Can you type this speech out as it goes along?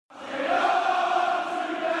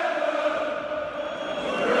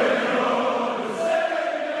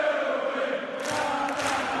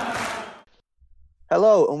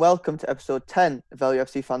and welcome to episode 10 of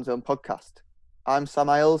LUFC Fan Zone podcast. I'm Sam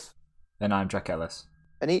Isles. And I'm Jack Ellis.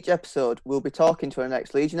 And each episode we'll be talking to our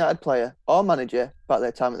next Leeds United player or manager about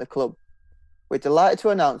their time at the club. We're delighted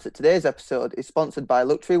to announce that today's episode is sponsored by a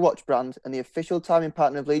luxury watch brand and the official timing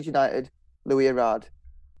partner of Leeds United, Louis Erard.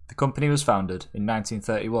 The company was founded in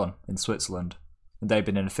 1931 in Switzerland, and they've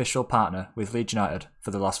been an official partner with Leeds United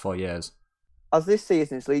for the last 4 years. As this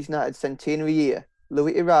season is Leeds United's centenary year,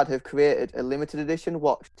 Louis Erard have created a limited edition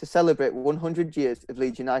watch to celebrate 100 years of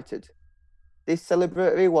Leeds United. This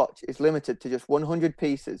celebratory watch is limited to just 100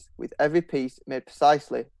 pieces, with every piece made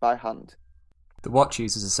precisely by hand. The watch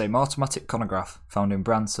uses the same automatic chronograph found in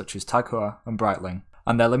brands such as Tag Heuer and Breitling,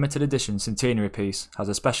 and their limited edition centenary piece has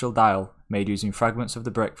a special dial made using fragments of the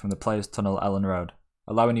brick from the Players' Tunnel Ellen Road,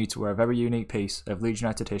 allowing you to wear a very unique piece of Leeds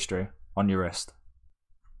United history on your wrist.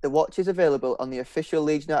 The watch is available on the official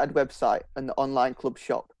Leeds United website and the online club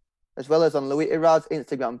shop, as well as on Louis Erard's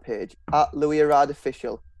Instagram page at Louis Erard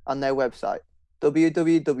Official and their website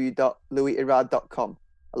www.louiserard.com,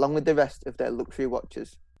 along with the rest of their luxury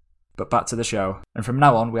watches. But back to the show, and from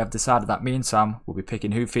now on we have decided that me and Sam will be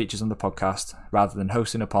picking who features on the podcast rather than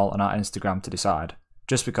hosting a poll on our Instagram to decide,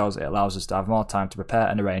 just because it allows us to have more time to prepare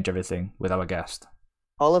and arrange everything with our guest.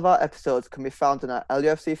 All of our episodes can be found on our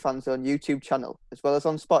LUFC Fan Zone YouTube channel, as well as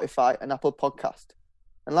on Spotify and Apple Podcast.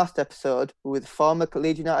 And last episode, we were with former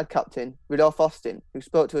Leeds United captain Rudolf Austin, who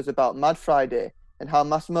spoke to us about Mad Friday and how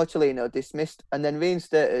Massimo Cellino dismissed and then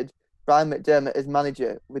reinstated Brian McDermott as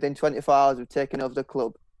manager within 24 hours of taking over the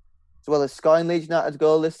club, as well as scoring Leeds United's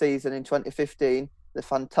goal this season in 2015, the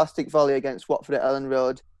fantastic volley against Watford at Ellen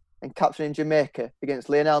Road, and captaining Jamaica against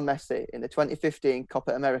Lionel Messi in the 2015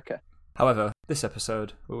 Copa America. However, this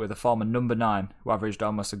episode, we're with a former number 9 who averaged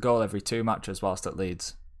almost a goal every 2 matches whilst at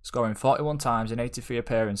Leeds, scoring 41 times in 83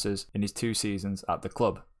 appearances in his 2 seasons at the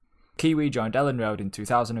club. Kiwi joined Ellen Road in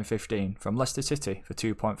 2015 from Leicester City for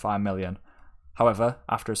 £2.5 million. However,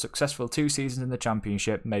 after a successful 2 seasons in the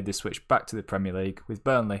Championship, made the switch back to the Premier League with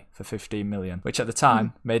Burnley for £15 million, which at the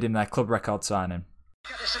time made him their club record signing.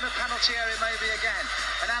 Get this in the penalty area maybe again.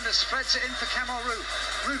 Hernandez spreads it in for Kamal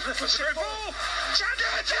Roof. Roof lifts the ball. Chandler!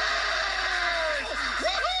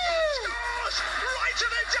 Scores! Right to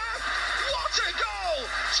the death! What a goal!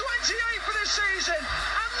 28 for the season.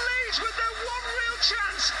 And Leeds, with their one real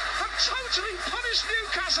chance, have totally punished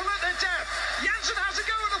Newcastle at their death. Janssen has a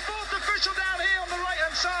go at the 4th official down here on the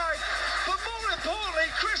right-hand side. But more importantly,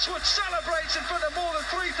 Chris Wood celebrates in front of more than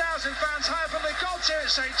 3,000 fans high up on the gods here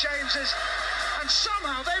at St James's. And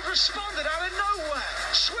somehow they've responded out of nowhere.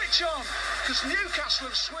 Switch on, because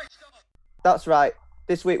Newcastle have switched on. That's right.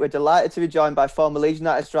 This week we're delighted to be joined by former Leeds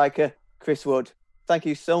United striker Chris Wood. Thank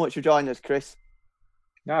you so much for joining us, Chris.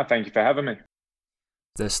 No, thank you for having me.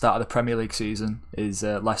 The start of the Premier League season is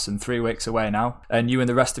less than 3 weeks away now, and you and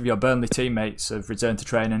the rest of your Burnley teammates have returned to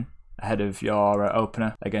training ahead of your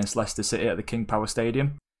opener against Leicester City at the King Power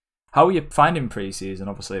Stadium. How are you finding pre-season?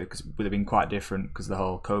 Obviously, because it would have been quite different because of the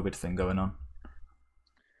whole COVID thing going on.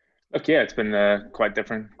 Look, yeah, it's been quite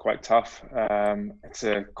different, quite tough. It's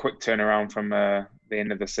a quick turnaround from the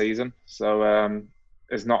end of the season. So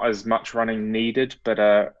there's not as much running needed, but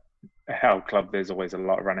our club, there's always a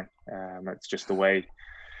lot of running. It's just the way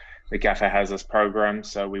the gaffer has us programmed.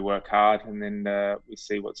 So we work hard and then we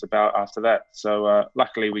see what's about after that. So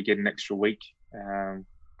luckily we get an extra week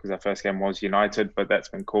because our first game was United, but that's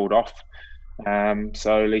been called off.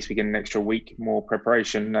 So at least we get an extra week more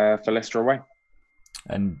preparation for Leicester away.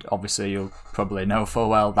 And obviously you'll probably know full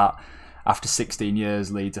well that after 16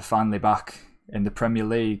 years, Leeds are finally back in the Premier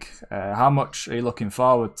League. How much are you looking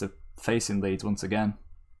forward to facing Leeds once again?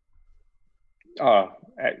 Oh,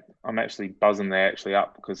 I'm actually buzzing they're actually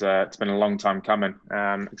up because it's been a long time coming,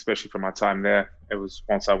 especially from my time there. It was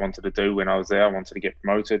once I wanted to do when I was there. I wanted to get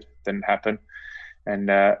promoted. Didn't happen. And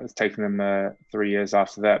it's taken them 3 years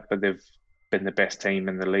after that, but they've been the best team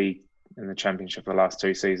in the league, in the Championship for the last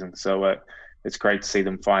 2 seasons. So it's great to see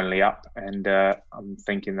them finally up, and I'm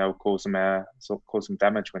thinking they'll cause some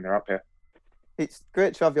damage when they're up here. It's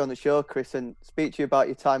great to have you on the show, Chris, and speak to you about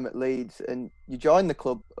your time at Leeds. And you joined the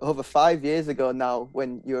club over 5 years ago now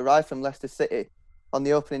when you arrived from Leicester City on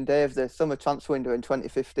the opening day of the summer transfer window in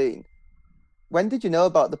 2015. When did you know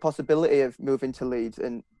about the possibility of moving to Leeds,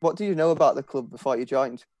 and what do you know about the club before you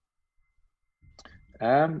joined?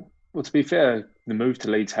 Well, to be fair, the move to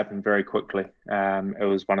Leeds happened very quickly. It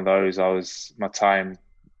was one of those, my time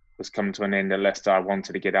was coming to an end at Leicester. I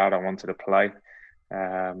wanted to get out. I wanted to play.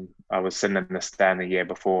 I was sitting in the stand the year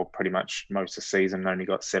before pretty much most of the season. Only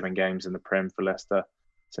got 7 games in the Prem for Leicester,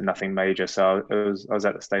 so nothing major. So I was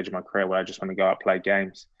at the stage of my career where I just want to go out and play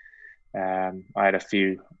games. I had a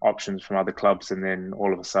few options from other clubs, and then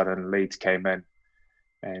all of a sudden Leeds came in,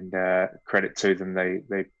 and credit to them,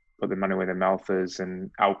 they put their money where their mouth is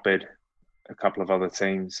and outbid a couple of other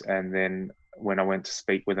teams. And then when I went to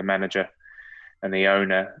speak with the manager and the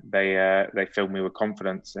owner, they filled me with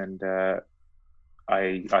confidence, and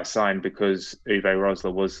I signed because Uwe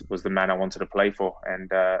Rosler was the man I wanted to play for,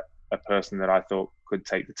 and a person that I thought could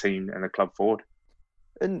take the team and the club forward.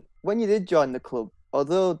 And when you did join the club,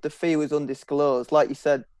 although the fee was undisclosed, like you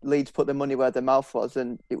said, Leeds put their money where their mouth was,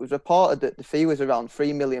 and it was reported that the fee was around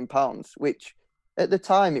 £3 million, which at the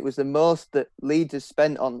time it was the most that Leeds has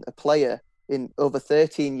spent on a player in over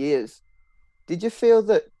 13 years. Did you feel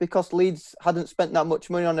that because Leeds hadn't spent that much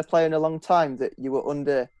money on a player in a long time, that you were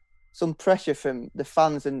under some pressure from the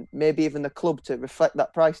fans and maybe even the club to reflect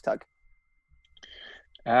that price tag?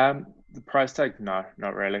 The price tag, no,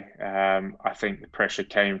 not really. I think the pressure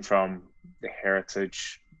came from the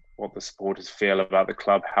heritage, what the supporters feel about the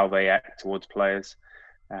club, how they act towards players.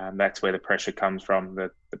 That's where the pressure comes from.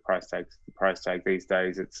 The price tag these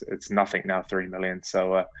days, it's nothing now, 3 million.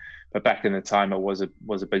 So, but back in the time, it was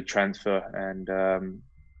a big transfer, and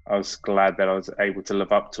I was glad that I was able to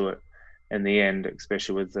live up to it in the end,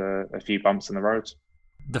 especially with a few bumps in the road.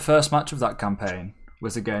 The first match of that campaign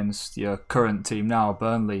was against your current team now,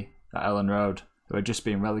 Burnley, at Ellen Road, who had just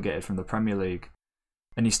been relegated from the Premier League.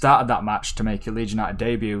 And you started that match to make your Leeds United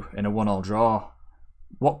debut in a 1-1 draw.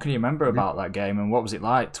 What can you remember about that game, and what was it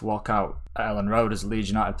like to walk out at Ellen Road as a Leeds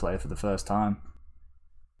United player for the first time?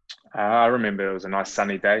 I remember it was a nice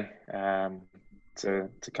sunny day to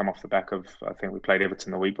come off the back of, I think we played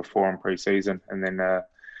Everton the week before in pre-season, and then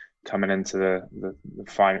coming into the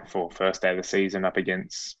fight for first day of the season up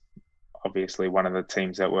against obviously one of the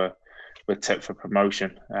teams that were tipped for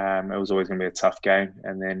promotion. It was always going to be a tough game.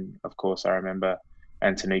 And then, of course, I remember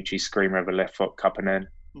Antonucci's screamer of a left foot cutting in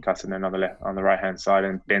on the right hand side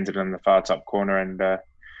and bending it in the far top corner, and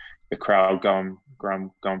the crowd going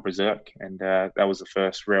berserk. And that was the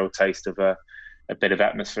first real taste of a bit of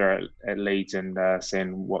atmosphere at Leeds, and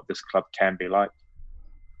seeing what this club can be like.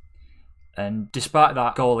 And despite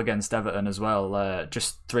that goal against Everton as well,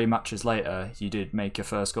 just 3 matches later, you did make your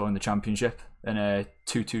first goal in the Championship in a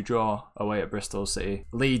 2-2 draw away at Bristol City.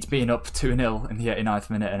 Leeds being up 2-0 in the 89th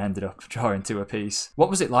minute and ended up drawing 2 apiece. What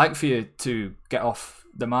was it like for you to get off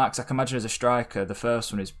the marks? I can imagine as a striker, the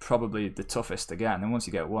first one is probably the toughest to get, and then once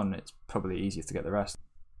you get one, it's probably easier to get the rest.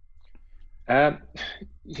 Yeah,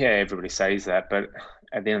 everybody says that, but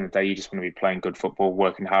at the end of the day, you just want to be playing good football,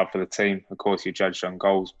 working hard for the team. Of course, you're judged on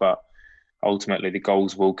goals, but ultimately the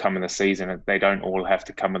goals will come in the season. They don't all have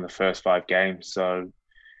to come in the first 5 games. So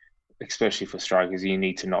especially for strikers, you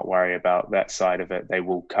need to not worry about that side of it. They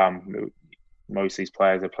will come. Most of these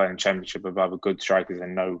players are playing Championship with other good strikers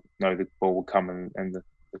and know the ball will come, and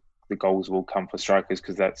the goals will come for strikers,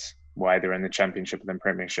 because that's why they're in the Championship and then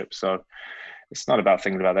Premiership. So it's not about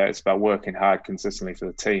thinking about that. It's about working hard consistently for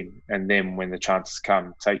the team, and then when the chances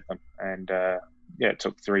come, take them. And it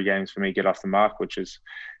took 3 games for me to get off the mark, which is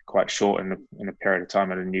quite short in a period of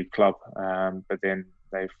time at a new club. But then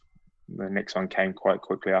the next one came quite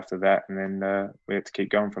quickly after that, and then we had to keep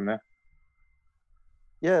going from there.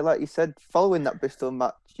 Yeah, like you said, following that Bristol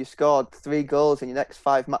match, you scored 3 goals in your next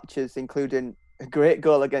 5 matches, including a great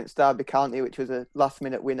goal against Derby County, which was a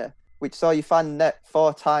last-minute winner, which saw you find net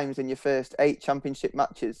 4 times in your first 8 Championship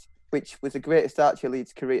matches, which was a great start to your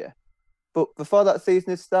Leeds career. But before that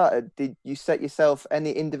season had started, did you set yourself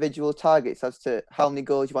any individual targets as to how many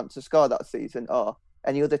goals you want to score that season, or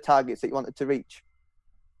any other targets that you wanted to reach?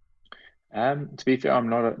 To be fair, I'm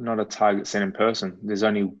not a target setting person. There's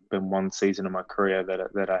only been 1 season in my career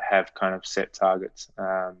that I have kind of set targets,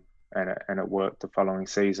 and it worked the following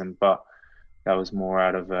season. But that was more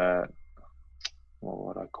out of what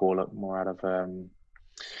would I call it? More out of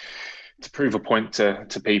to prove a point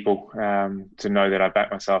to people, to know that I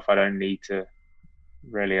back myself. I don't need to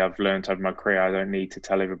really. I've learned over my career, I don't need to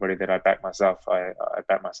tell everybody that I back myself. I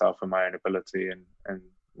back myself in my own ability and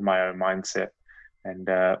my own mindset, and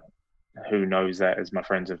who knows that as my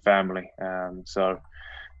friends and family. So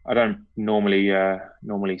I don't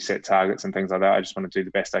normally set targets and things like that. I just want to do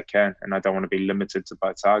the best I can, and I don't want to be limited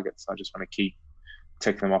by targets. I just want to keep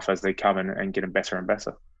ticking them off as they come and getting better and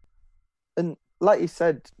better. And like you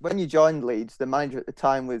said, when you joined Leeds, the manager at the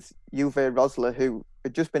time was Uwe Rosler, who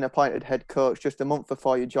had just been appointed head coach just a month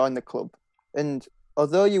before you joined the club. And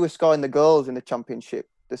although you were scoring the goals in the Championship,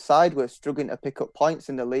 the side were struggling to pick up points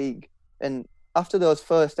in the league. And after those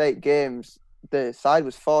first 8 games, the side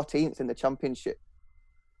was 14th in the Championship.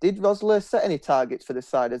 Did Rosler set any targets for the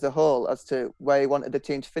side as a whole as to where he wanted the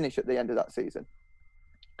team to finish at the end of that season?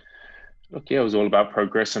 Look, yeah, it was all about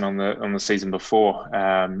progressing on the season before.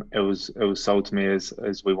 It was sold to me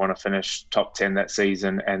as we want to finish top 10 that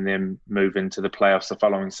season and then move into the playoffs the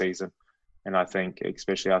following season. And I think,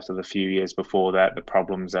 especially after the few years before that, the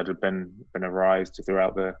problems that had been arised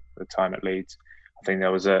throughout the time at Leeds, I think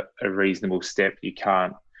that was a reasonable step. You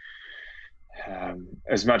can't,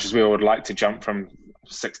 as much as we would like to jump from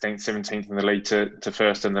 16th, 17th in the league to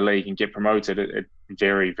first in the league and get promoted, it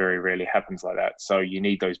very, very rarely happens like that. So you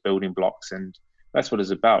need those building blocks, and that's what it's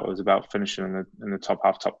about. It was about finishing in the top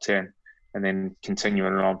half, top 10, and then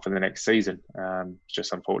continuing on for the next season. It's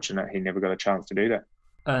just unfortunate he never got a chance to do that.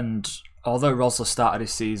 And although Rosler started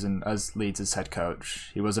his season as Leeds' head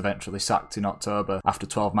coach, he was eventually sacked in October after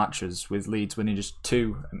 12 matches, with Leeds winning just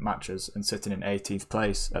 2 matches and sitting in 18th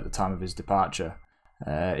place at the time of his departure.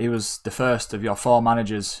 He was the first of your 4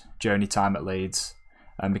 managers during your time at Leeds,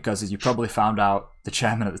 and because, as you probably found out, the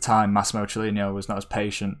chairman at the time, Massimo Cellino, was not as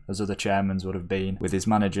patient as other chairmen would have been with his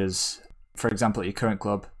managers. For example, at your current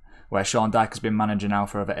club, where Sean Dyche has been manager now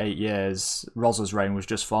for over 8 years, Rosler's reign was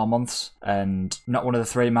just 4 months, and not one of the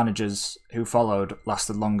 3 managers who followed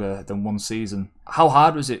lasted longer than 1 season. How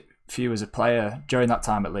hard was it for you as a player during that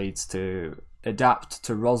time at Leeds to adapt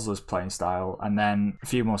to Rosler's playing style, and then a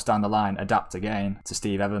few months down the line adapt again to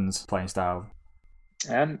Steve Evans' playing style?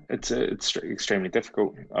 It's extremely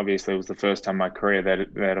difficult. Obviously, it was the first time in my career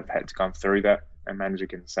that I've had to go through that, and manager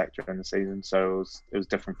getting sacked during the season. So it was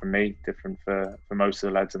different for me, different for most of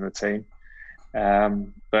the lads in the team.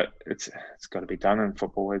 But it's got to be done in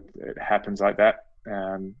football. It happens like that.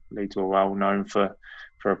 Leeds were well known for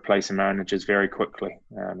replacing managers very quickly,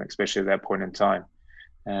 especially at that point in time.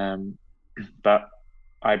 But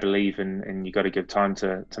I believe in you got to give time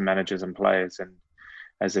to managers and players, and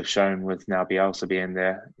as they've shown with now Bielsa being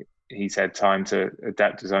there, he's had time to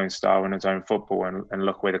adapt his own style and his own football, and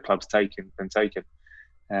look where the club's been taken.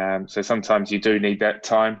 So sometimes you do need that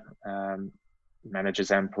time,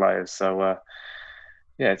 managers and players. So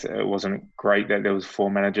it wasn't great that there was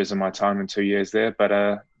 4 managers in my time in 2 years there,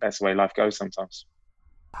 but that's the way life goes sometimes.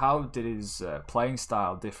 How did his playing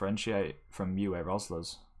style differentiate from Uwe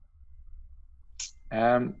Rosler's?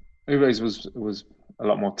 Uwe's was a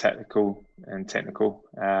lot more technical.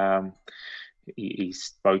 He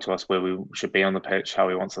spoke to us where we should be on the pitch, how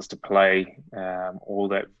he wants us to play, all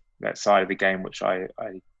that side of the game, which I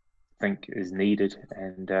think is needed,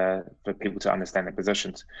 and for people to understand their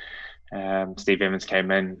positions. Steve Evans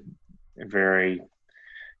came in very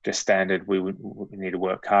just standard. We need to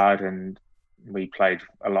work hard, and we played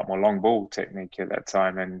a lot more long ball technique at that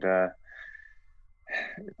time, and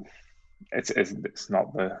it's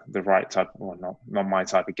not the right type, or not my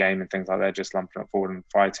type of game and things like that, just lumping it forward and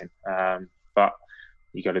fighting. But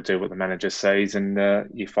you got to do what the manager says, and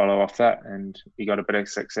you follow off that. And he got a bit of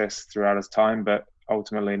success throughout his time, but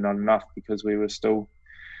ultimately not enough, because we were still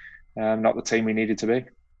not the team we needed to be.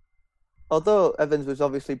 Although Evans was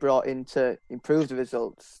obviously brought in to improve the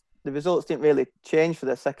results didn't really change for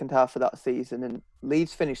the second half of that season, and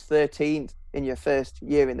Leeds finished 13th in your first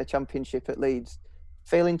year in the Championship at Leeds,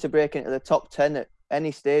 failing to break into the top 10 at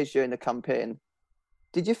any stage during the campaign.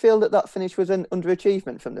 Did you feel that finish was an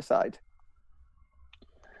underachievement from the side?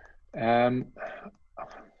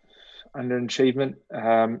 Underachievement,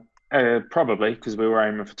 probably, because we were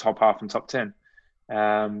aiming for top half and top 10.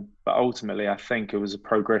 But ultimately, I think it was a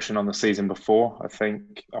progression on the season before. I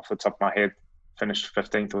think, off the top of my head, finished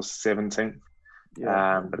 15th or 17th.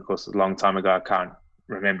 Yeah. But of course, it's a long time ago. I can't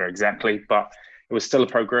remember exactly, but it was still a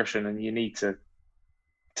progression, and you need to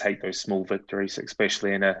take those small victories,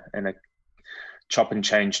 especially in a chop and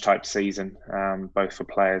change type season, both for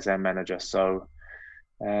players and manager. So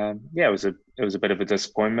it was a bit of a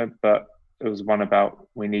disappointment, but it was one about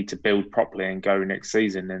we need to build properly and go next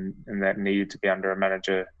season, and that needed to be under a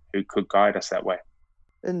manager who could guide us that way.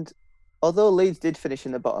 And although Leeds did finish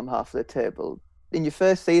in the bottom half of the table, in your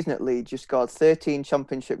first season at Leeds, you scored 13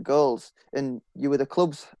 Championship goals, and you were the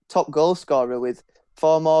club's top goal scorer with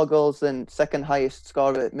 4 more goals than second highest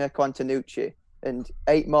scorer Mirko Antonucci, and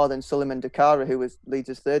 8 more than Suleiman Dakara, who was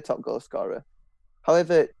Leeds' 3rd top goal scorer.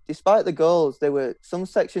 However, despite the goals, there were some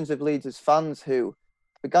sections of Leeds' fans who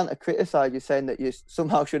began to criticise you, saying that you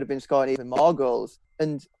somehow should have been scoring even more goals.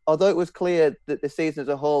 And although it was clear that the season as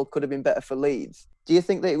a whole could have been better for Leeds, do you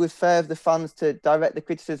think that it was fair of the fans to direct the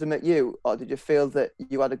criticism at you, or did you feel that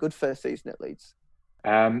you had a good first season at Leeds?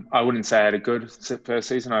 I wouldn't say I had a good first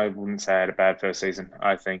season. I wouldn't say I had a bad first season.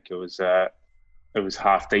 I think it was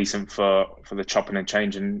half decent for the chopping and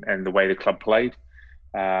changing and the way the club played.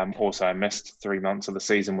 Also, I missed 3 months of the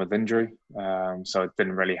season with injury, so it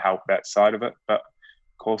didn't really help that side of it. But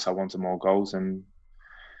of course, I wanted more goals, and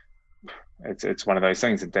it's one of those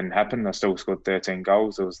things that didn't happen. I still scored 13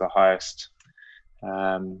 goals. It was the highest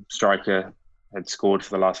striker had scored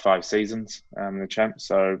for the last 5 seasons in the champ.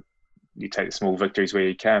 So you take the small victories where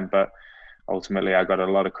you can, but ultimately I got a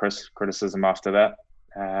lot of criticism after that.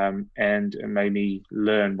 And it made me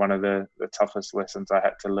learn one of the toughest lessons I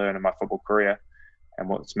had to learn in my football career, and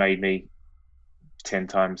what's made me 10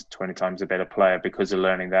 times, 20 times a better player because of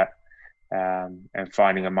learning that, and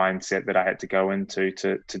finding a mindset that I had to go into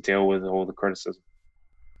to deal with all the criticism.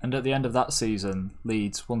 And at the end of that season,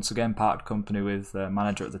 Leeds once again parted company with the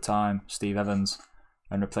manager at the time, Steve Evans,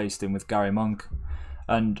 and replaced him with Gary Monk,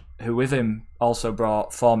 and who with him also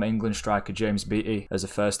brought former England striker James Beattie as a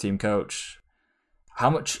first-team coach. How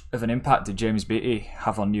much of an impact did James Beattie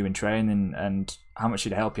have on you in training, and how much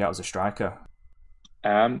did he help you out as a striker?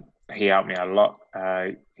 He helped me a lot.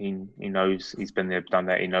 He knows, he's been there, done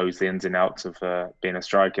that. He knows the ins and outs of being a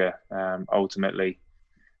striker. Ultimately,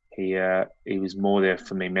 he was more there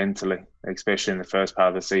for me mentally, especially in the first part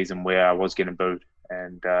of the season where I was getting booed.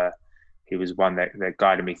 And he was one that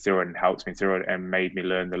guided me through it and helped me through it and made me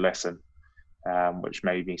learn the lesson, which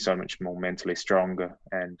made me so much more mentally stronger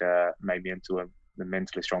and made me into the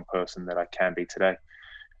mentally strong person that I can be today.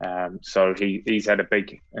 So he's had a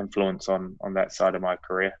big influence on that side of my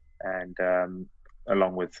career. And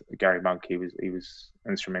along with Gary Monk, he was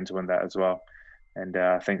instrumental in that as well. And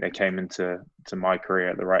I think they came into my career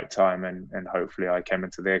at the right time, and hopefully I came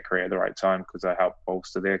into their career at the right time because I helped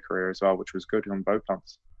bolster their career as well, which was good on both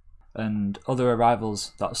fronts. And other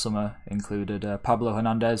arrivals that summer included Pablo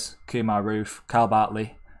Hernandez, Kemar Roofe, Kyle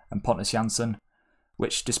Bartley and Pontus Jansson,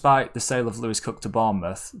 which, despite the sale of Lewis Cook to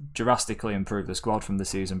Bournemouth, drastically improved the squad from the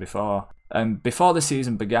season before. Before the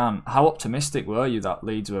season began, how optimistic were you that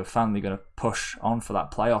Leeds were finally going to push on for that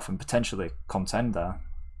playoff and potentially contend there?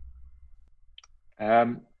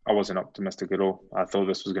 I wasn't optimistic at all. I thought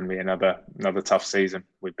this was going to be another tough season.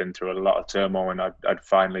 We've been through a lot of turmoil, and I'd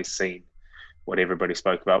finally seen what everybody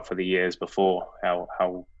spoke about for the years before, how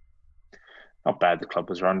bad the club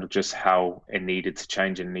was run, just how it needed to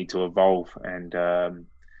change and need to evolve. And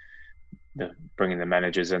bringing the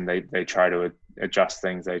managers in, they try to adjust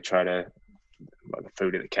things. They try to, like the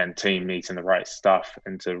food at the canteen, eating the right stuff,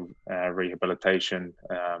 into rehabilitation,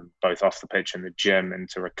 both off the pitch and the gym,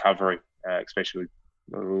 into recovery, especially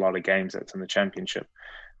a lot of games that's in the Championship.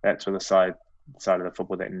 That's where the side of the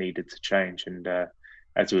football that needed to change. And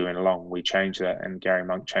as we went along, we changed that, and Gary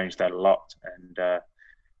Monk changed that a lot. And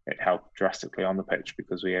it helped drastically on the pitch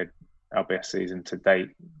because we had our best season to date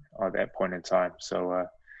at that point in time. So,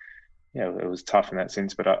 it was tough in that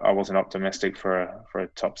sense, but I wasn't optimistic for a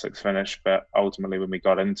top 6 finish. But ultimately, when we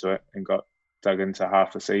got into it and got dug into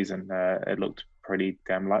half the season, it looked pretty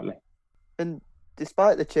damn likely. And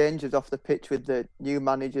despite the changes off the pitch with the new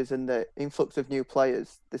managers and the influx of new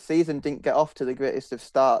players, the season didn't get off to the greatest of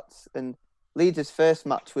starts. And Leeds' first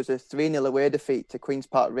match was a 3-0 away defeat to Queen's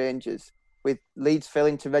Park Rangers, with Leeds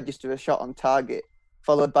failing to register a shot on target,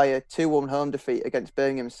 followed by a 2-1 home defeat against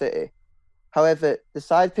Birmingham City. However, the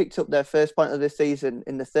side picked up their first point of the season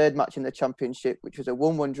in the third match in the Championship, which was a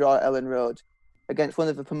 1-1 draw at Ellen Road against one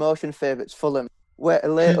of the promotion favourites, Fulham, where a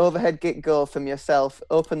late overhead kick goal from yourself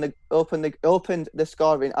opened the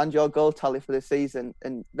scoring and your goal tally for the season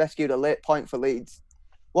and rescued a late point for Leeds.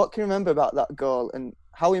 What can you remember about that goal, and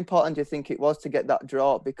how important do you think it was to get that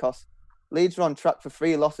draw? Because Leeds were on track for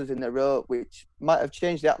 3 losses in a row, which might have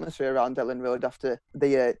changed the atmosphere around Ellen Road after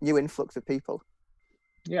the new influx of people.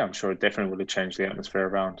 Yeah, I'm sure it definitely would have changed the atmosphere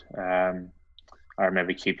around. I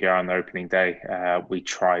remember QPR on the opening day, we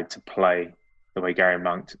tried to play the way Gary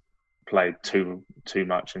Monk played too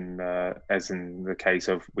much, and as in the case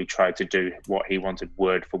of, we tried to do what he wanted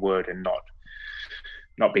word for word and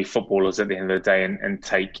not be footballers at the end of the day and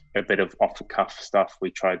take a bit of off the cuff stuff.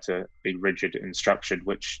 We tried to be rigid and structured,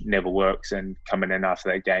 which never works. And coming in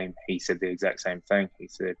after that game, he said the exact same thing. He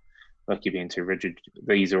said, look, you're being too rigid.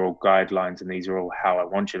 These are all guidelines and these are all how I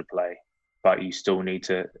want you to play, but you still need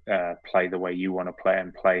to play the way you want to play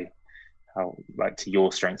and play how, like, to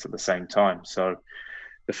your strengths at the same time. So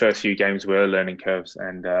the first few games were learning curves,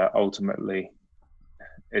 and ultimately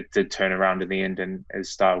it did turn around in the end, and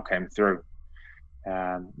his style came through.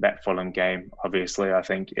 That Fulham game, obviously, I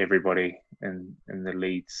think everybody in the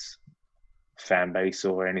Leeds fan base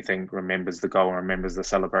or anything remembers the goal, remembers the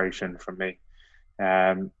celebration from me.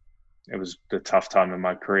 It was the tough time in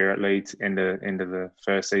my career at Leeds, into the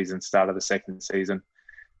first season, start of the second season.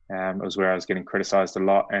 It was where I was getting criticised a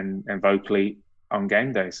lot and vocally on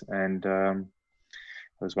game days, and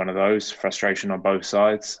it was one of those, frustration on both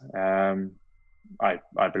sides.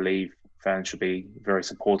 I believe fans should be very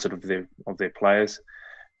supportive of their players.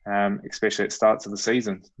 especially at starts of the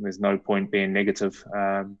season. There's no point being negative.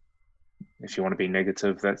 If you want to be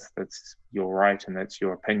negative, that's your right and that's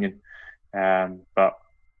your opinion. But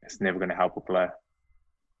it's never going to help a player.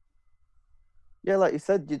 Yeah, like you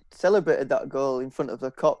said, you celebrated that goal in front of the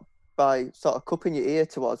Kop by sort of cupping your ear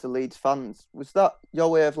towards the Leeds fans. Was that your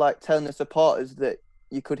way of like telling the supporters that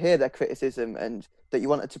you could hear their criticism and that you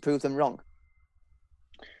wanted to prove them wrong?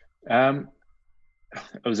 It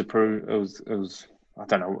was I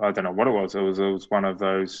don't know what it was. It was one of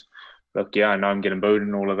those, look, yeah, I know I'm getting booed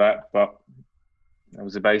and all of that, but it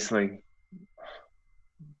was basically,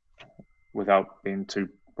 without being too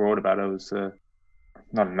broad about it, it was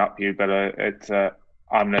not an up you, but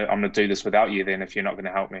I'm gonna do this without you then if you're not going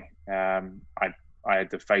to help me. I had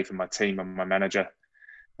the faith in my team and my manager,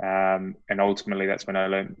 and ultimately that's when I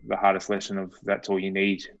learned the hardest lesson of that's all you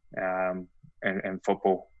need. In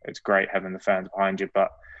football, it's great having the fans behind you, but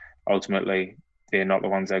ultimately they're not the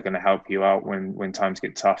ones that are going to help you out when times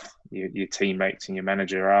get tough. Your teammates and your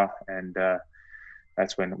manager are, and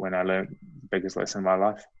that's when I learned the biggest lesson of my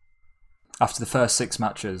life. After the first 6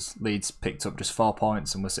 matches, Leeds picked up just 4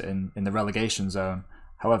 points and were sitting in the relegation zone.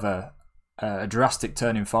 However, a drastic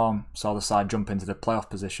turn in form saw the side jump into the playoff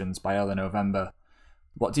positions by early November.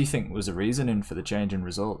 What do you think was the reasoning for the change in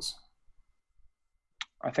results?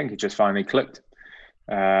 I think it just finally clicked.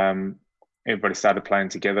 Everybody started playing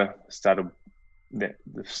together, the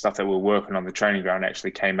stuff that we were working on the training ground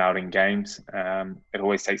actually came out in games. It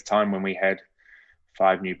always takes time when we had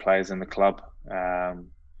 5 new players in the club,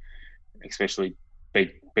 especially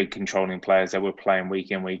big controlling players that were playing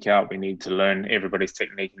week in, week out. We need to learn everybody's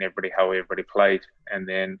technique and how everybody played, and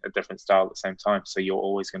then a different style at the same time. So you're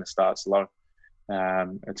always going to start slow.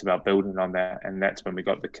 It's about building on that, and that's when we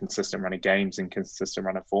got the consistent run of games and consistent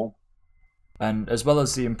run of form. And as well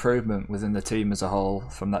as the improvement within the team as a whole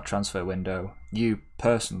from that transfer window, you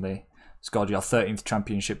personally scored your 13th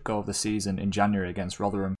championship goal of the season in January against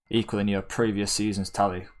Rotherham, equaling your previous season's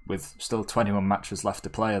tally with still 21 matches left to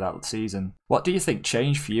play that season. What do you think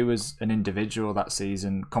changed for you as an individual that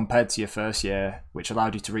season compared to your first year, which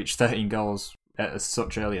allowed you to reach 13 goals at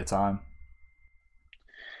such early a time?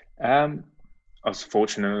 I was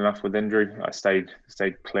fortunate enough with injury. I stayed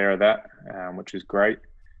clear of that, which was great.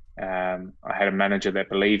 I had a manager that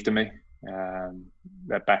believed in me,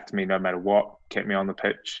 that backed me no matter what, kept me on the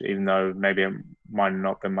pitch, even though maybe it might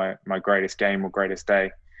not have been my greatest game or greatest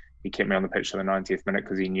day. He kept me on the pitch to the 90th minute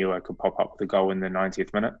because he knew I could pop up with a goal in the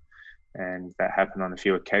 90th minute. And that happened on a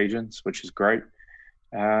few occasions, which is great.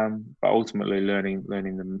 But ultimately learning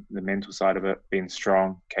the mental side of it, being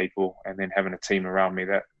strong, capable, and then having a team around me,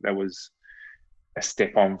 that was a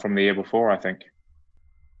step on from the year before, I think.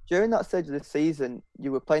 During that stage of the season,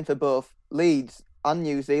 you were playing for both Leeds and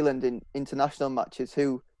New Zealand in international matches,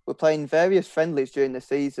 who were playing various friendlies during the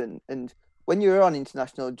season. And when you were on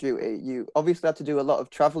international duty, you obviously had to do a lot of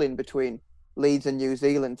travelling between Leeds and New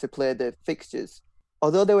Zealand to play the fixtures.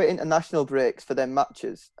 Although there were international breaks for their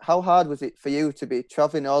matches, how hard was it for you to be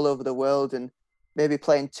travelling all over the world and maybe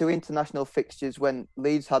playing 2 international fixtures when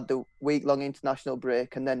Leeds had the week-long international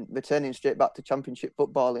break and then returning straight back to Championship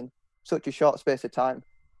football in such a short space of time?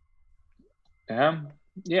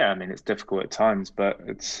 Yeah, I mean, it's difficult at times, but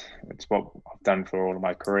it's what I've done for all of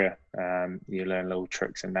my career. You learn little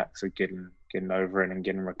tricks and knacks of getting over it and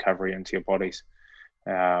getting recovery into your bodies.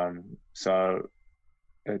 So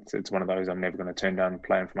it's one of those I'm never going to turn down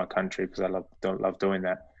playing for my country because I don't love doing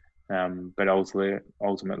that. But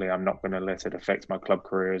ultimately, I'm not going to let it affect my club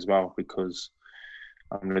career as well, because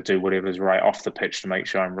I'm going to do whatever's right off the pitch to make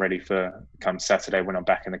sure I'm ready for come Saturday when I'm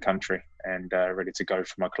back in the country and ready to go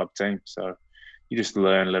for my club team. So you just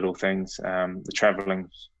learn little things. The travelling,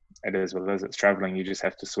 it is what it is. It's travelling. You just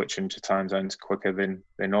have to switch into time zones quicker than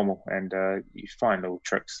normal, and you find little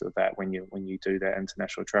tricks of that when you do that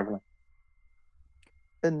international travelling.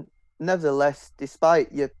 And nevertheless,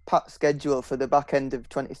 despite your packed schedule for the back end of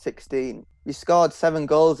 2016, you scored 7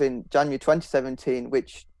 goals in January 2017,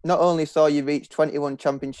 which not only saw you reach 21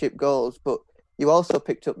 championship goals, but you also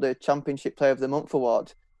picked up the Championship Player of the Month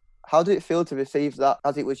award. How did it feel to receive that,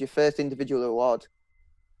 as it was your first individual award?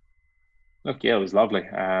 Look, yeah, it was lovely.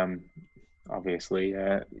 Obviously,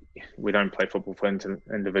 we don't play football for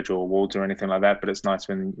individual awards or anything like that, but it's nice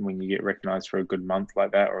when you get recognised for a good month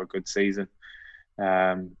like that or a good season.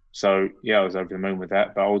 So yeah, I was over the moon with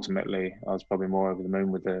that, but ultimately I was probably more over the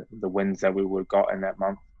moon with the wins that we would have got in that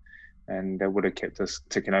month, and that would have kept us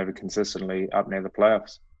ticking over consistently up near the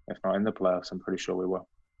playoffs. If not in the playoffs, I'm pretty sure we will.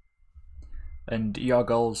 And your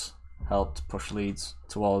goals helped push Leeds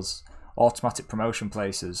towards automatic promotion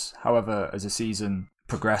places. However, as the season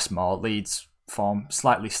progressed more, Leeds' form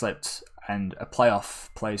slightly slipped and a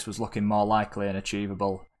playoff place was looking more likely and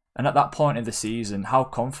achievable. And at that point in the season, how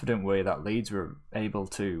confident were you that Leeds were able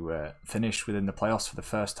to finish within the playoffs for the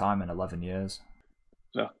first time in 11 years?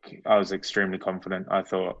 Look, I was extremely confident. I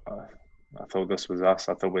thought this was us.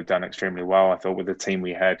 I thought we'd done extremely well. I thought with the team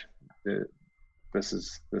we had, this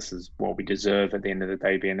is what we deserve at the end of the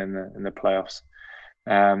day, being in the playoffs.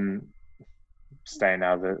 Staying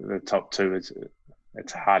out of the top two,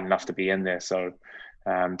 it's hard enough to be in there. So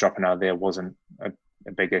dropping out there wasn't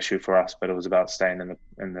a big issue for us, but it was about staying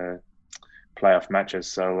in the playoff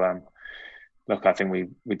matches. So look, I think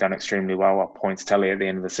we've done extremely well. Our points tally at the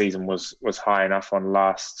end of the season was high enough on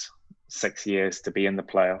last 6 years to be in the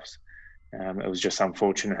playoffs. It was just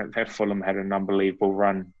unfortunate that Fulham had an unbelievable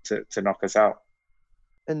run to knock us out.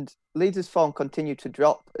 And Leeds' form continued to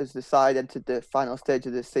drop as the side entered the final stage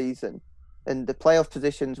of the season, and the playoff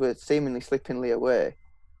positions were seemingly slippingly away.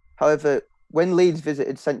 However, when Leeds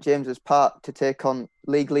visited St James's Park to take on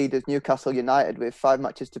league leaders Newcastle United with 5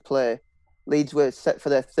 matches to play, Leeds were set for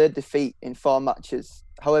their 3rd defeat in 4 matches.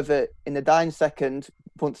 However, in the dying second,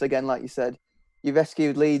 once again, like you said, you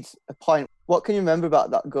rescued Leeds a point. What can you remember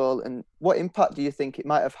about that goal, and what impact do you think it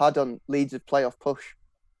might have had on Leeds' playoff push?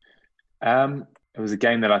 It was a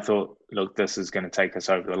game that I thought, look, this is going to take us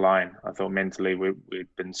over the line. I thought mentally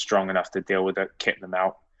we'd been strong enough to deal with it, kept them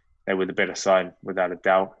out. They were the better side, without a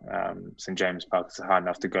doubt. St James Park is hard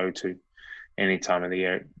enough to go to any time of the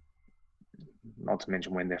year, not to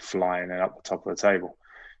mention when they're flying and up the top of the table.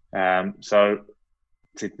 So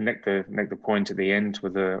to nick the point at the end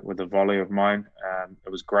with a volley of mine, it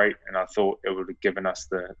was great, and I thought it would have given us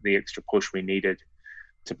the extra push we needed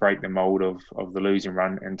to break the mold of the losing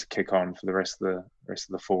run and to kick on for the rest of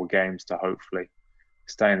the 4 games to hopefully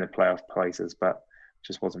stay in the playoff places, but it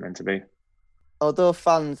just wasn't meant to be. Although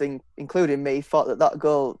fans, including me, thought that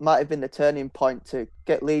goal might have been the turning point to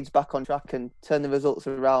get Leeds back on track and turn the results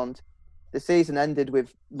around, the season ended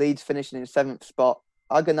with Leeds finishing in 7th spot,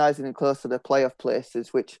 agonising and close to the playoff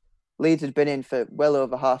places, which Leeds had been in for well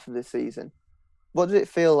over half of the season. What did it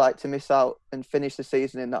feel like to miss out and finish the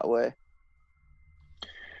season in that way?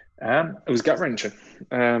 It was gut-wrenching.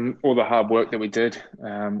 All the hard work that we did,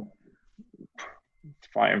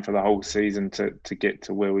 fighting for the whole season to get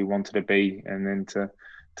to where we wanted to be, and then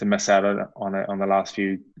to miss out on it on the last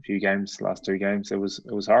few games, last 2 games, it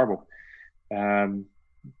was horrible. But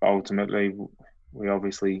ultimately, we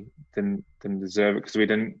obviously didn't deserve it because we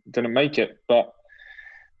didn't make it. But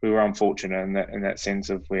we were unfortunate in that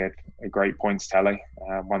sense of we had a great points tally,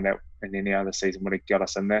 one that in any other season would have got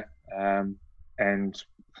us in there, and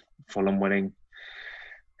Fulham winning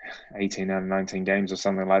 18 out of 19 games or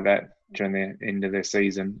something like that during the end of their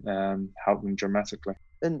season helped them dramatically.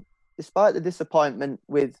 And despite the disappointment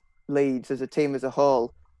with Leeds as a team as a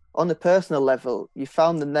whole, on the personal level, you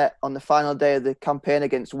found the net on the final day of the campaign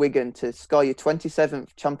against Wigan to score your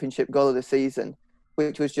 27th championship goal of the season,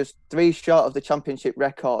 which was just 3 short of the championship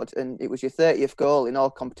record, and it was your 30th goal in all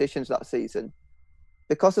competitions that season.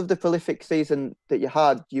 Because of the prolific season that you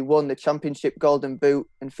had, you won the Championship Golden Boot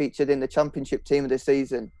and featured in the Championship Team of the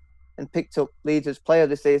Season, and picked up Leeds' Player of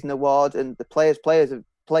the Season award and the Players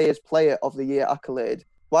Player of the Year accolade.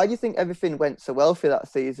 Why do you think everything went so well for that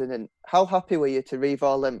season, and how happy were you to reap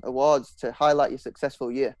all them awards to highlight your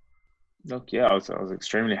successful year? Look, yeah, I was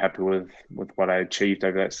extremely happy with what I achieved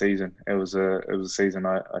over that season. It was a season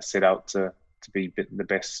I set out to be the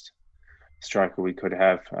best striker we could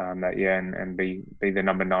have that year, and be the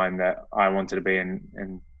number 9 that I wanted to be,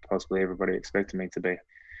 and possibly everybody expected me to be.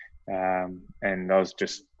 And I was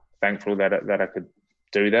just thankful that I could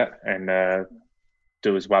do that and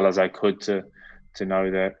do as well as I could to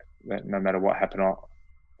know that no matter what happened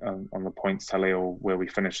on the points tally or where we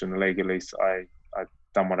finished in the league, at least I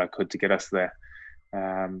done what I could to get us there.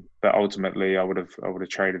 But ultimately, I would have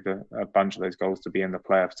traded a bunch of those goals to be in the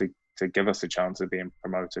playoffs to give us a chance of being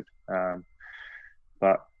promoted.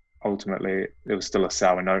 But ultimately, it was still a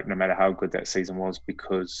sour note, no matter how good that season was,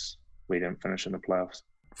 because we didn't finish in the playoffs.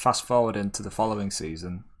 Fast forward into the following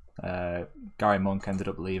season, Gary Monk ended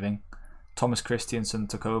up leaving. Thomas Christiansen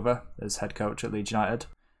took over as head coach at Leeds United,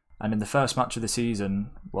 and in the first match of the season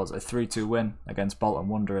was a 3-2 win against Bolton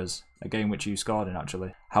Wanderers, a game which you scored in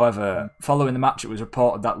actually. However, following the match, it was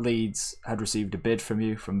reported that Leeds had received a bid from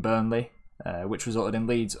you from Burnley, which resulted in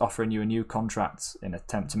Leeds offering you a new contract in an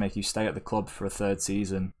attempt to make you stay at the club for a 3rd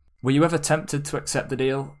season. Were you ever tempted to accept the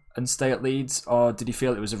deal and stay at Leeds, or did you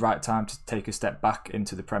feel it was the right time to take a step back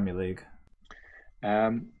into the Premier League?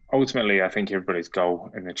 Ultimately, I think everybody's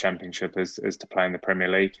goal in the Championship is to play in the Premier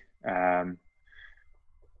League.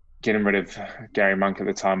 Getting rid of Gary Monk at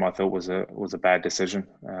the time, I thought was a bad decision.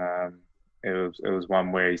 it was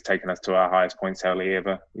one where he's taken us to our highest points tally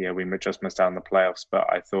ever. Yeah, we just missed out on the playoffs, but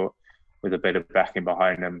I thought with a bit of backing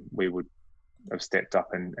behind him, we would have stepped up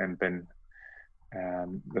and been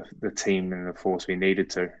the team and the force we needed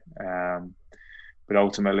to. But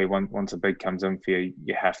ultimately, once a bid comes in for you,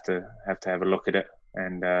 you have to have a look at it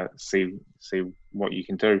and see what you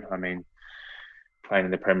can do. I mean, playing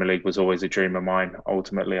in the Premier League was always a dream of mine.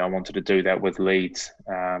 Ultimately, I wanted to do that with Leeds,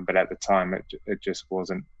 but at the time, it just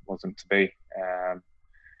wasn't to be.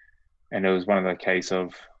 And it was one of the case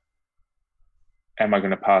of, am I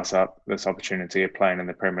going to pass up this opportunity of playing in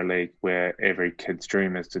the Premier League, where every kid's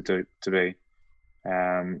dream is to be,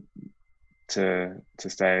 to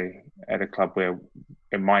stay at a club where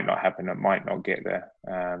it might not happen, it might not get there.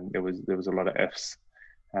 There was a lot of ifs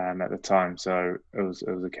at the time, so it was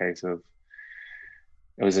a case of,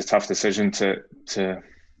 it was a tough decision to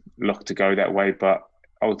look to go that way, but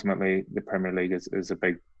ultimately the Premier League is a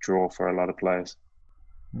big draw for a lot of players.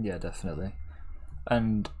 Yeah, definitely.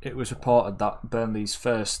 And it was reported that Burnley's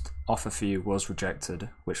first offer for you was rejected,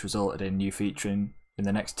 which resulted in you featuring in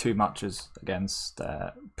the next 2 matches against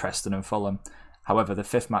Preston and Fulham. However, the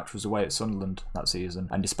 5th match was away at Sunderland that season,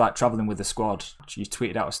 and despite travelling with the squad, you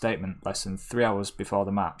tweeted out a statement less than 3 hours before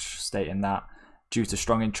the match stating that, due to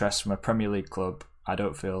strong interest from a Premier League club, I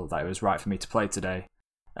don't feel that it was right for me to play today,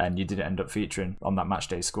 and you didn't end up featuring on that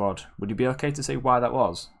matchday squad. Would you be okay to say why that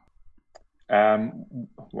was?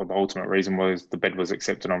 Well, the ultimate reason was the bid was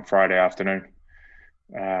accepted on Friday afternoon,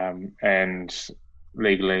 and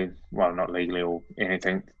legally, well, not legally or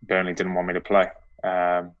anything, Burnley didn't want me to play.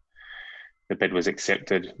 The bid was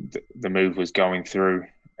accepted, the move was going through,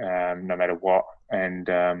 no matter what, and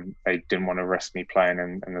they didn't want to risk me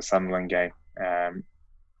playing in the Sunderland game.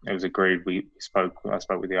 It was agreed. I spoke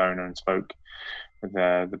with the owner and spoke with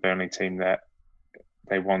the Burnley team that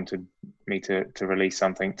they wanted me to release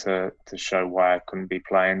something to show why I couldn't be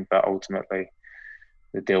playing, but ultimately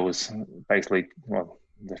the deal was basically, well,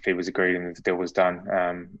 the fee was agreed and the deal was done.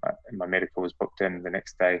 My medical was booked in the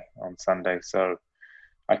next day on Sunday, so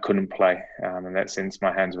I couldn't play. In that sense,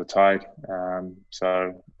 my hands were tied.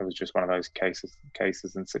 So it was just one of those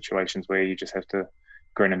cases and situations where you just have to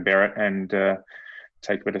grin and bear it and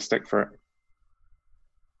take a bit of stick for it.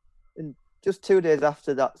 And just 2 days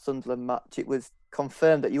after that Sunderland match, it was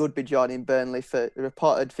confirmed that you would be joining Burnley for a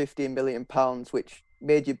reported £15 million, which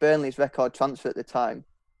made you Burnley's record transfer at the time.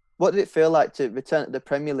 What did it feel like to return to the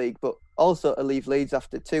Premier League, but also to leave Leeds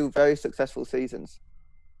after 2 very successful seasons?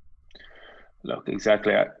 Look,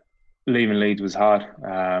 exactly. Leaving Leeds was hard.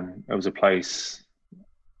 It was a place,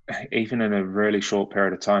 even in a really short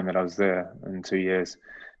period of time that I was there, in 2 years,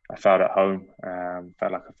 I felt at home.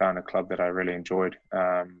 Felt like I found a club that I really enjoyed.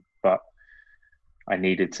 But I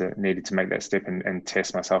needed to make that step and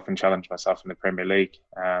test myself and challenge myself in the Premier League.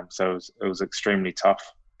 So it was extremely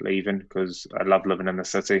tough leaving, because I love living in the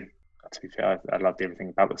city. To be fair, I loved everything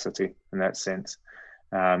about the city in that sense.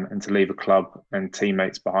 And to leave a club and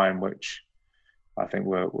teammates behind, which I think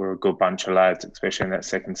we're a good bunch of lads, especially in that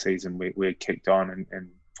second season. We kicked on and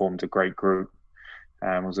formed a great group.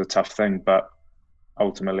 It was a tough thing, but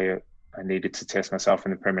ultimately I needed to test myself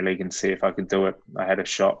in the Premier League and see if I could do it. I had a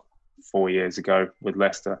shot 4 years ago with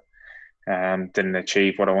Leicester. Didn't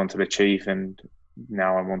achieve what I wanted to achieve, and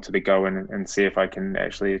now I wanted to go in and see if I can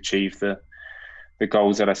actually achieve the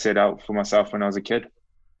goals that I set out for myself when I was a kid.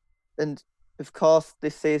 And of course,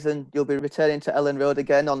 this season you'll be returning to Ellen Road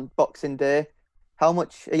again on Boxing Day. How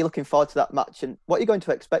much are you looking forward to that match, and what are you going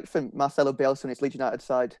to expect from Marcelo Bielsa and his Leeds United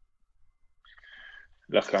side?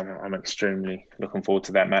 Look, I'm extremely looking forward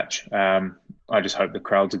to that match. I just hope the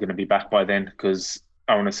crowds are going to be back by then, because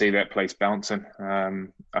I want to see that place bouncing.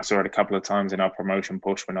 I saw it a couple of times in our promotion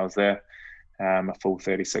push when I was there. A full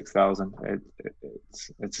 36,000.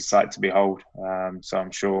 It's a sight to behold. So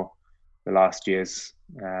I'm sure the last year's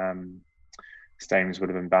stadiums would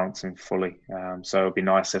have been bouncing fully. So it'd be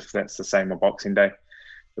nice if that's the same on Boxing Day.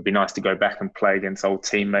 It'd be nice to go back and play against old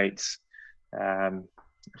teammates,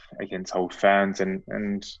 against old fans,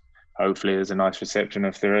 and hopefully there's a nice reception.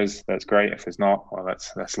 If there is, that's great. If there's not, well,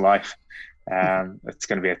 that's life. It's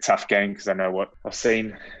going to be a tough game, because I know what I've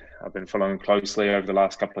seen. I've been following closely over the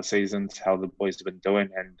last couple of seasons how the boys have been doing,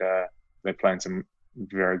 and they're playing some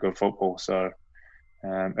very good football. So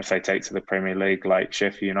if they take to the Premier League like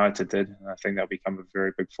Sheffield United did, I think they'll become a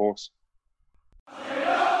very big force.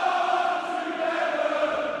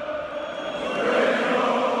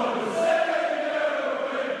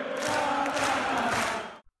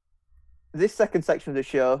 This second section of the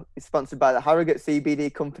show is sponsored by the Harrogate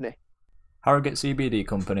CBD Company. Harrogate CBD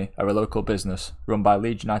Company are a local business run by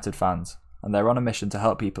Leeds United fans, and they're on a mission to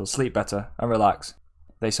help people sleep better and relax.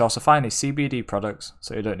 They source a finely CBD products,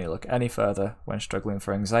 so you don't need to look any further when struggling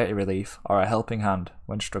for anxiety relief or a helping hand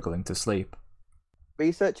when struggling to sleep.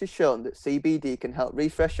 Research has shown that CBD can help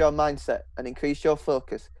refresh your mindset and increase your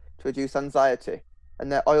focus to reduce anxiety,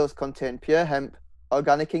 and their oils contain pure hemp,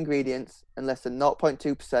 organic ingredients, and less than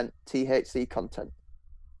 0.2% THC content.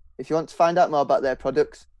 If you want to find out more about their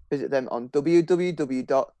products, visit them on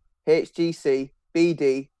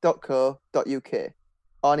www.hgcbd.co.uk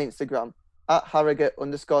or on Instagram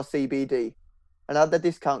 @Harrogate_CBD and add the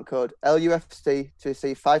discount code LUFC to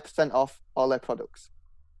receive 5% off all their products.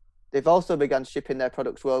 They've also begun shipping their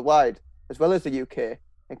products worldwide, as well as the UK,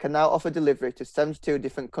 and can now offer delivery to 72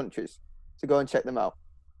 different countries, so go and check them out.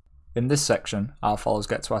 In this section, our followers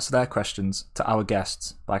get to ask their questions to our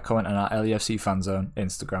guests by commenting on our LUFC Fanzone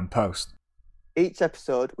Instagram post. Each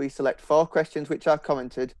episode, we select 4 questions which are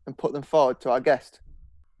commented and put them forward to our guest.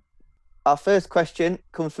 Our first question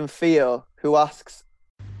comes from Theo, who asks,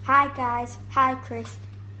 Hi guys, hi Chris.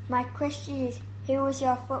 My question is, who was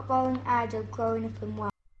your footballing idol growing up and why?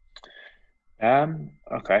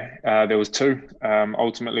 Okay. There was 2.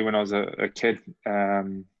 Ultimately, when I was a kid,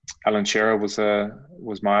 Alan Shearer was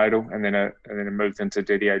my idol, and then I moved into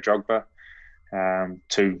Didier Drogba.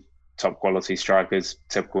 2 top quality strikers,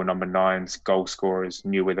 typical number 9s, goal scorers,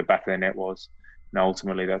 knew where the back of the net was, and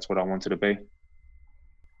ultimately that's what I wanted to be.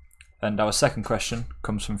 And our second question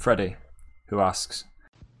comes from Freddie, who asks,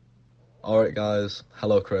 Alright guys,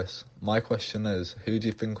 hello Chris. My question is, who do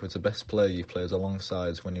you think was the best player you played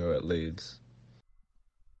alongside when you were at Leeds?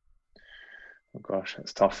 Oh gosh,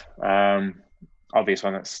 that's tough. Obvious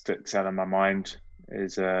one that sticks out in my mind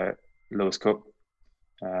is Lewis Cook,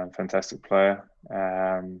 fantastic player.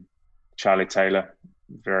 Charlie Taylor,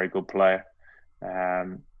 very good player.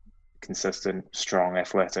 Consistent, strong,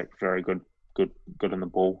 athletic, very good on the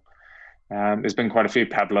ball. There's been quite a few.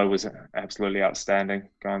 Pablo was absolutely outstanding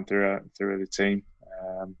going through the team.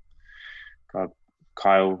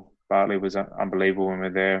 Kyle Bartley was unbelievable when we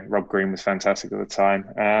were there. Rob Green was fantastic at the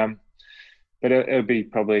time. But it would be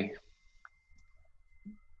probably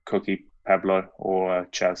Cookie, Pablo, or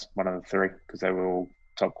Chaz, one of the 3, because they were all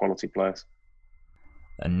top quality players.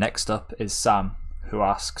 And next up is Sam, who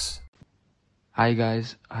asks, Hi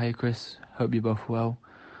guys, hi Chris, hope you're both well.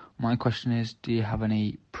 My question is, do you have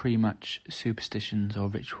any pre-match superstitions or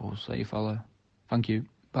rituals that you follow? Thank you,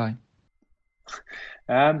 bye.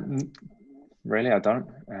 Really, I don't.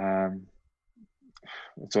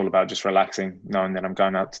 It's all about just relaxing, knowing that I'm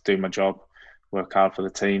going out to do my job, work hard for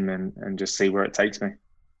the team, and just see where it takes me.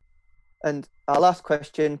 And our last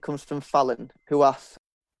question comes from Fallon, who asks,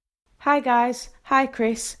 Hi guys, hi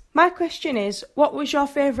Chris. My question is, what was your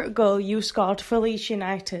favourite goal you scored for Leeds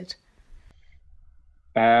United?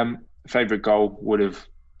 Favourite goal would have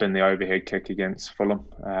been the overhead kick against Fulham.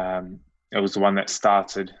 It was the one that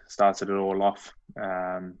started it all off.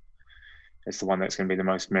 It's the one that's going to be the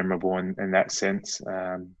most memorable in that sense.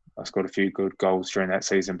 I scored a few good goals during that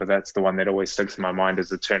season, but that's the one that always sticks in my mind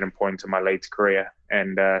as a turning point in my Leeds career,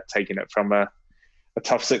 and taking it from a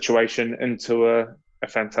tough situation into a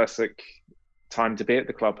fantastic time to be at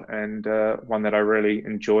the club, and one that I really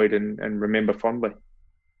enjoyed and remember fondly.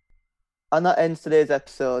 And that ends today's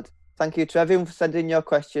episode. Thank you to everyone for sending your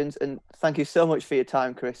questions, and thank you so much for your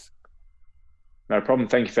time, Chris. No problem.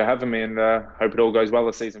 Thank you for having me, and hope it all goes well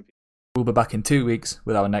this season. We'll be back in 2 weeks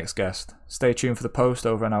with our next guest. Stay tuned for the post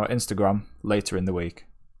over on our Instagram later in the week.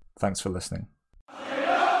 Thanks for listening.